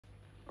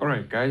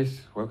Alright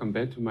guys, welcome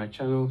back to my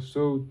channel.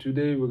 So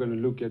today we're going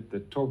to look at the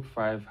top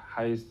 5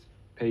 highest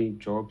paying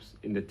jobs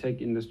in the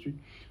tech industry.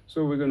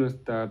 So we're going to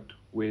start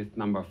with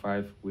number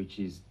 5, which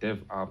is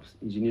DevOps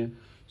Engineer.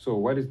 So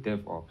what is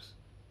DevOps?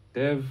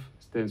 Dev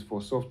stands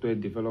for software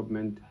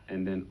development,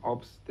 and then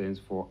Ops stands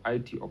for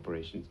IT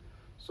operations.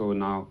 So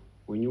now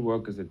when you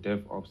work as a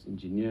DevOps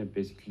engineer,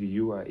 basically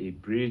you are a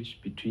bridge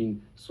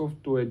between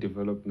software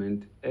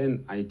development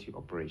and IT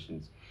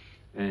operations.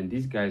 And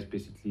these guys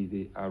basically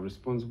they are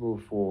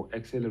responsible for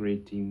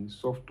accelerating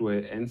software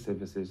and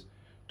services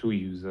to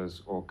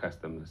users or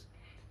customers.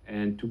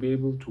 And to be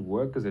able to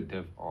work as a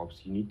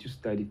DevOps, you need to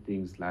study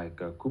things like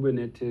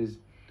Kubernetes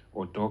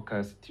or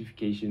Docker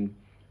certification,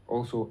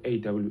 also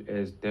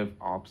AWS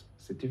DevOps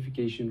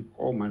certification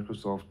or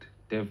Microsoft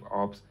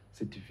DevOps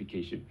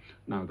certification.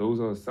 Now, those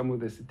are some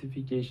of the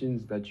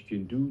certifications that you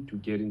can do to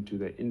get into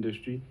the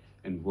industry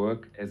and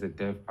work as a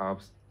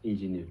DevOps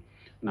engineer.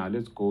 Now,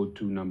 let's go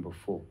to number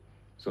 4.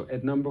 So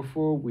at number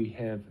 4, we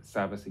have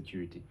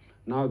cybersecurity.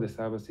 Now, the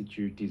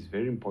cybersecurity is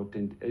very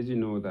important. As you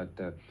know that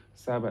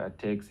cyber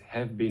attacks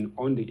have been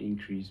on the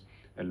increase.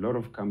 A lot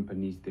of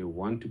companies, they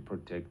want to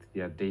protect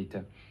their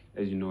data.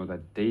 As you know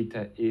that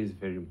data is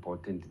very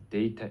important.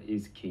 Data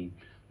is king.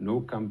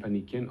 No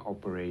company can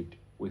operate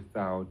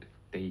without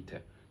data.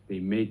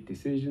 They make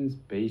decisions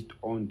based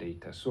on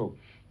data. So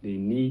they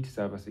need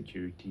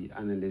cybersecurity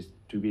analysts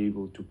to be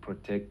able to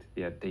protect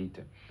their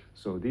data.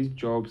 So these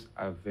jobs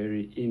are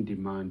very in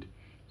demand.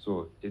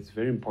 So it's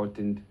very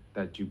important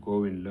that you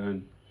go and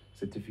learn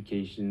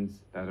certifications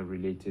that are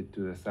related to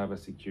the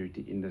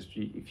cybersecurity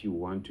industry if you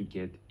want to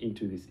get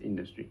into this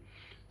industry.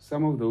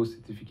 Some of those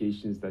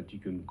certifications that you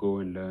can go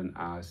and learn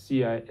are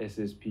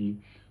CISSP,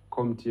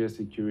 CompTIA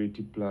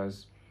Security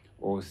Plus,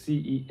 or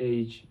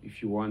CEH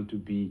if you want to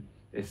be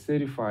a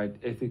certified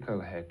ethical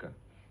hacker.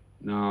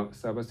 Now,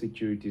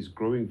 cybersecurity is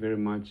growing very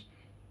much,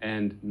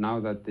 and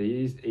now that there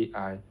is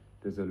AI,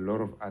 there's a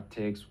lot of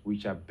attacks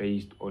which are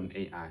based on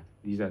AI.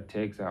 These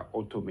attacks are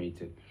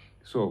automated.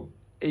 So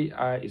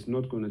AI is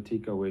not going to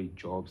take away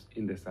jobs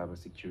in the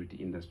cybersecurity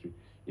industry.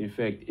 In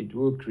fact, it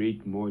will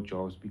create more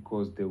jobs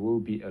because there will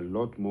be a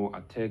lot more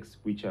attacks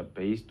which are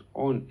based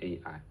on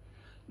AI.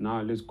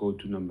 Now let's go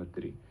to number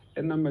 3.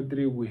 At number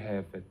 3, we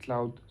have a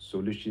cloud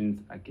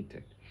solutions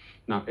architect.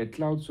 Now, a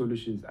cloud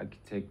solutions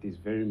architect is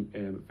very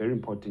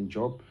important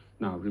job.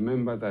 Now,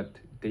 remember that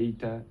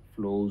data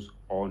flows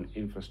on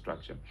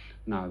infrastructure.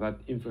 Now, that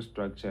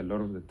infrastructure, a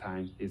lot of the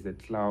time, is the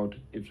cloud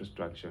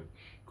infrastructure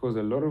because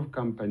a lot of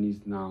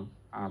companies now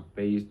are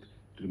based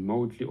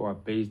remotely or are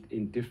based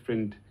in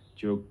different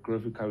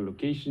geographical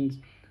locations.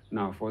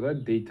 Now, for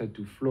that data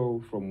to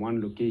flow from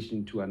one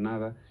location to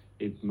another,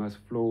 it must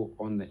flow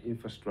on the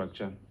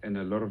infrastructure, and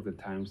a lot of the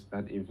times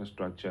that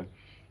infrastructure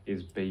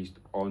is based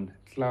on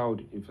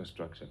cloud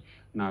infrastructure.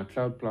 Now,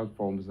 cloud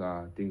platforms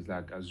are things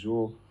like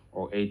Azure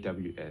or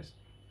AWS.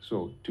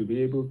 So to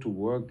be able to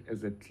work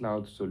as a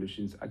cloud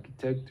solutions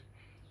architect,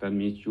 that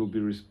means you'll be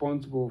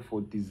responsible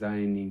for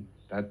designing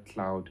that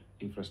cloud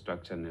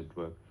infrastructure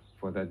network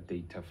for that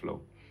data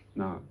flow.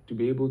 Now, to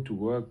be able to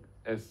work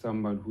as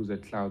someone who's a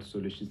cloud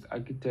solutions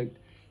architect,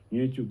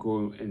 you need to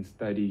go and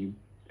study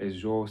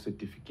Azure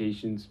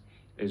certifications,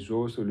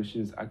 Azure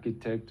Solutions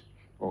Architect,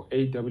 or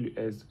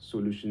AWS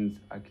Solutions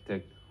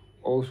Architect.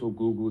 Also,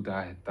 Google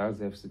does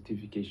have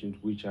certifications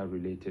which are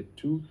related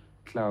to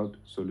Cloud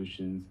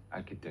Solutions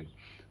Architect.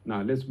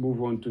 Now, let's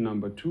move on to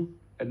number 2.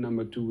 At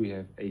number 2, we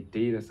have a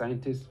data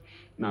scientist.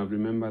 Now,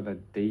 remember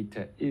that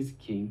data is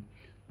king,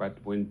 but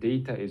when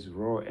data is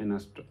raw and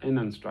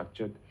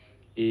unstructured,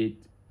 it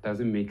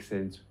doesn't make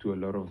sense to a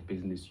lot of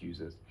business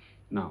users.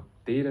 Now,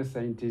 data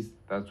scientists,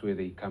 that's where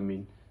they come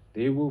in.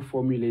 They will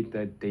formulate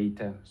that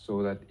data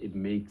so that it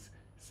makes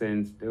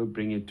sense. They'll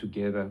bring it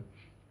together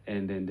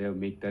and then they'll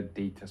make that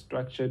data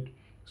structured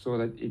so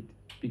that it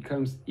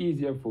becomes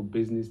easier for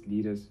business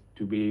leaders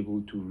to be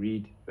able to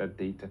read that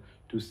data,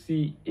 to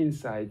see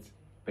insights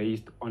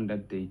based on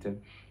that data,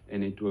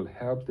 and it will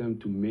help them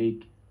to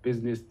make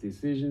business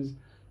decisions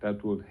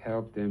that will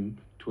help them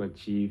to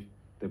achieve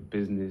the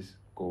business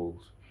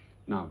goals.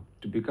 Now,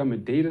 to become a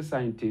data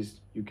scientist,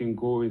 you can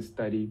go and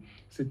study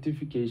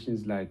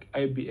certifications like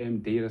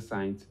IBM Data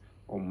Science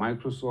or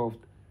Microsoft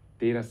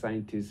Data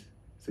Scientist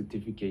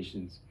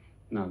certifications.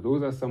 Now,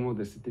 those are some of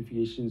the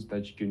certifications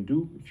that you can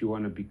do if you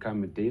want to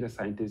become a data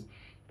scientist,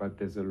 but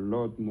there's a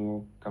lot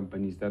more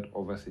companies that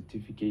offer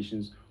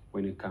certifications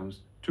when it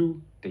comes to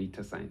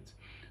data science.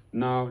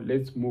 Now,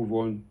 let's move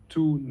on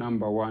to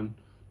number 1,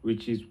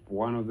 which is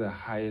one of the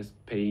highest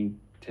paying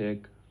tech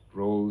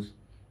roles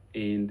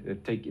in the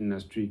tech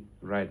industry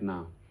right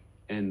now,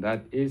 and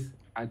that is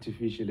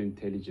artificial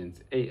intelligence,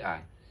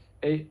 AI.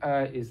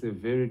 AI is a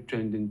very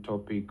trending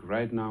topic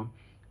right now.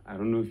 I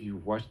don't know if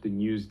you've watched the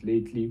news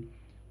lately.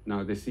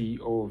 Now, the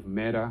CEO of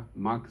Meta,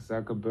 Mark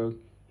Zuckerberg,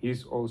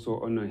 he's also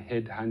on a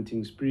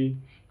headhunting spree,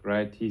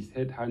 right? He's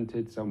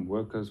headhunted some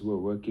workers who are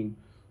working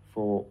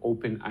for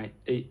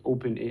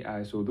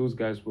OpenAI. So those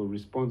guys were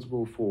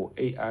responsible for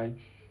AI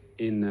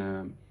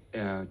in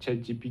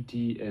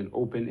ChatGPT and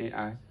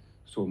OpenAI.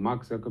 So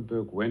Mark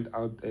Zuckerberg went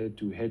out there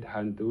to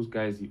headhunt those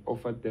guys. He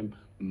offered them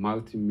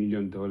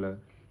multi-million-dollar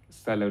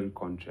salary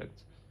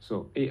contracts.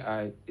 So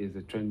AI is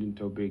a trending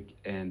topic,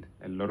 and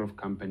a lot of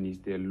companies,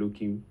 they're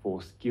looking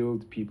for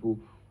skilled people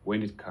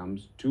when it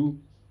comes to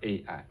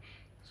AI.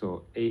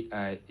 So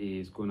AI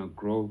is going to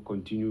grow,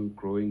 continue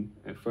growing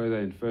further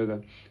and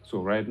further.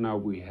 So right now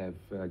we have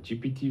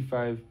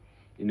GPT-5.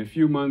 In a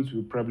few months,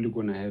 we're probably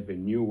going to have a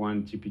new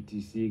one,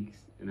 GPT-6.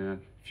 In a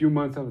few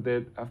months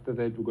after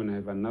that, we're going to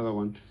have another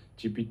one,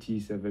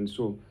 GPT-7.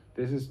 So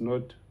this is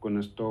not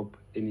going to stop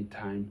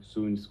anytime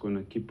soon. It's going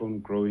to keep on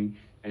growing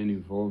and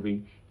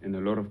evolving. And a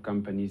lot of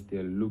companies,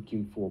 they're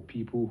looking for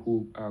people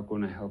who are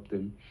going to help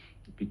them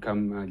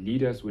become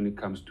leaders when it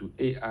comes to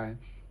AI.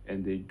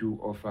 And they do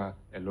offer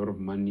a lot of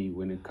money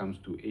when it comes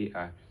to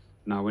AI.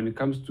 Now, when it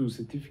comes to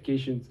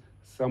certifications,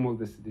 some of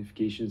the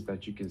certifications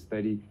that you can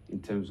study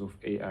in terms of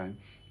AI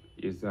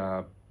is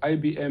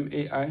IBM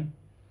AI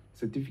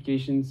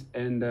certifications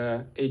and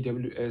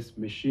AWS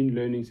machine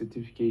learning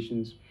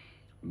certifications,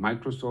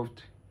 Microsoft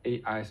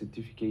AI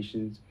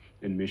certifications,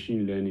 and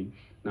machine learning.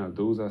 Now,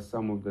 those are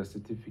some of the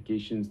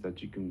certifications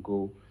that you can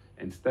go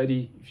and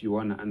study if you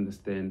want to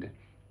understand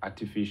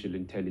artificial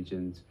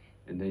intelligence,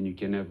 and then you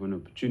can have an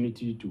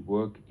opportunity to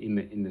work in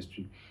the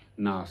industry.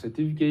 Now,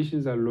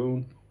 certifications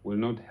alone will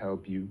not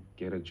help you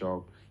get a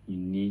job. You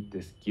need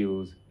the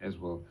skills as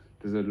well.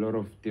 There's a lot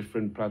of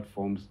different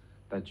platforms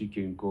that you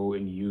can go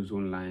and use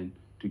online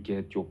to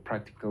get your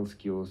practical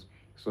skills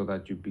so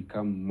that you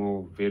become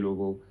more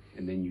valuable,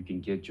 and then you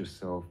can get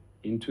yourself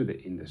into the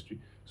industry.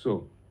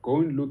 So go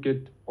and look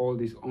at all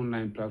these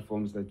online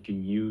platforms that you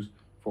can use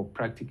for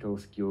practical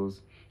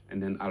skills,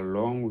 and then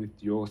along with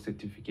your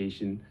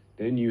certification,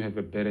 then you have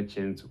a better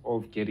chance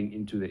of getting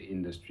into the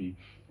industry,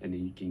 and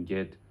then you can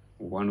get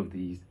one of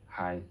these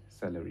high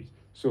salaries.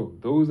 So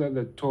those are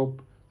the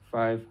top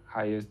 5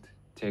 highest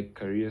tech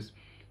careers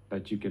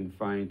that you can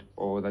find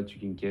or that you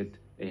can get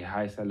a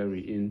high salary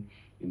in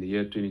the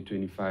year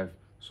 2025.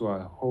 So I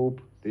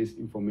hope this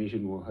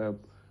information will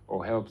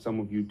help some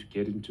of you to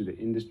get into the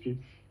industry,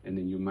 and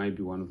then you might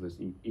be one of those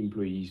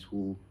employees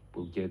who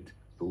will get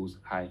those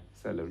high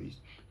salaries.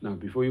 Now,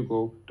 before you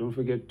go, don't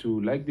forget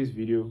to like this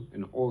video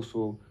and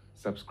also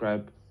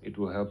subscribe. It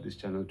will help this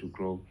channel to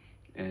grow.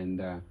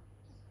 And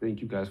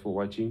thank you guys for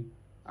watching.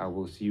 I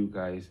will see you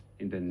guys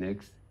in the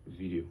next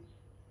video.